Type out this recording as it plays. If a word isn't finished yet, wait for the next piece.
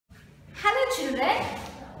children.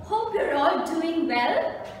 Hope you're all doing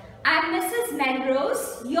well. I'm Mrs.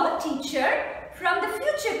 Melrose, your teacher from the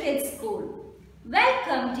Future Kids School.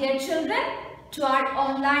 Welcome, dear children, to our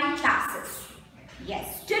online classes.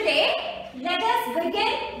 Yes, today let us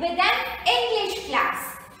begin with an English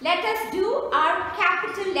class. Let us do our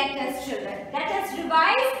capital letters, children. Let us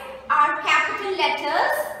revise our capital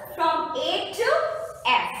letters from A to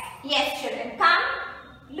F. Yes, children, come.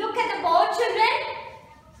 Look at the board, children.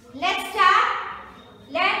 Let's start.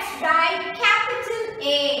 Let's write capital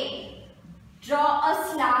A. Draw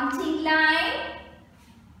a slanting line,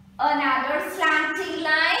 another slanting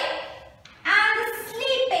line, and a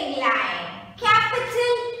sleeping line.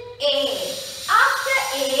 Capital A. After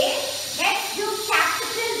A, let's do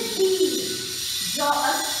capital B. Draw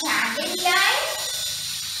a standing line,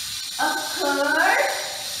 a curve,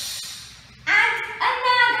 and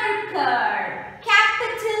another curve.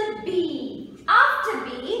 Capital B. After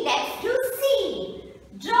B, let's do C.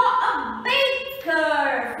 Draw a big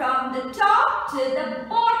curve from the top to the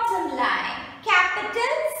bottom line.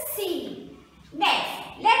 Capital C. Next,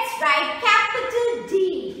 let's write capital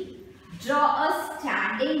D. Draw a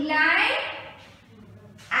standing line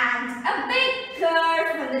and a big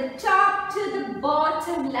curve from the top to the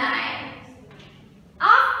bottom line.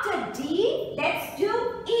 After D, let's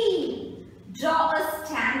do E. Draw a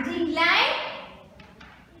standing line,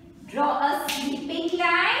 draw a sleeping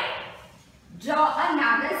line, draw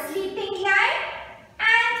another sleeping line,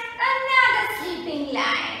 and another sleeping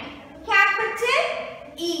line. Capital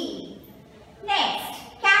E. Next,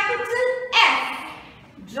 capital F.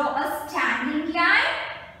 Draw a standing line,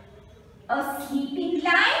 a sleeping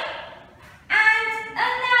line, and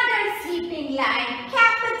another sleeping line.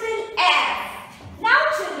 Capital F. Now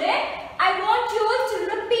children, I want you all to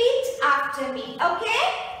repeat after me, okay?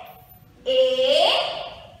 A,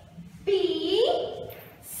 B,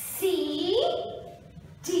 C,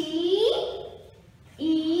 D,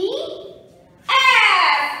 E,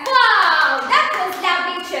 F. Wow, that was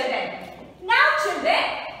lovely, children. Now children,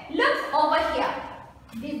 look over here.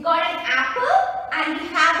 We've got an apple and we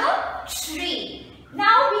have a tree.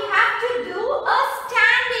 Now we have to do a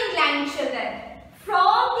standing line, children.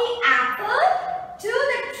 From the apple to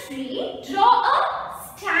the tree, draw a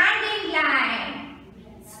standing line.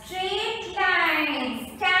 Straight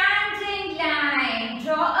line, standing line.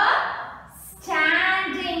 Draw a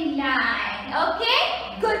standing line.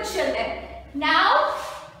 Okay? Good, children. Now,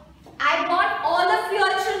 I want all of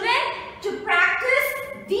your children to practice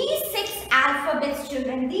these 6 alphabets,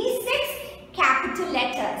 children. These 6 capital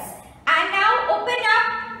letters. And now open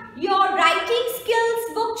up your writing skills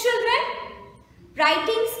book, children.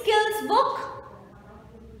 Writing skills book.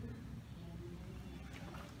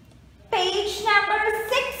 Page number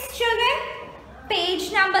 6, children.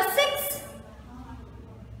 Page number 6.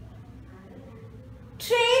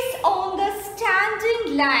 Trace on the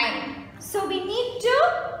standing line. So we need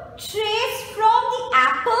to trace from the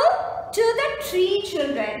apple to the tree,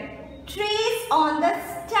 children. Trace on the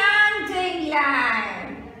standing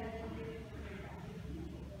line.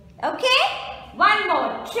 Okay? One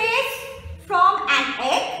more. Trace from an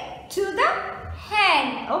egg to the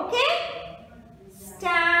hen. Okay?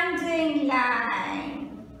 Standing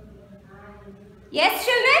line. Yes,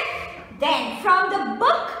 children? Then from the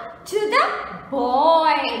book to the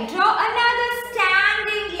boy. Draw another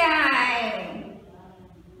standing line.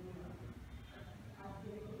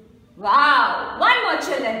 Wow. One more,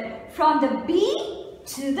 children. From the bee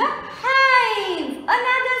to the hive.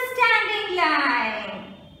 Another standing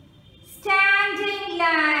line. Standing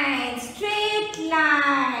line. Straight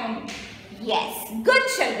line. Yes. Good,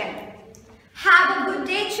 children. Have a good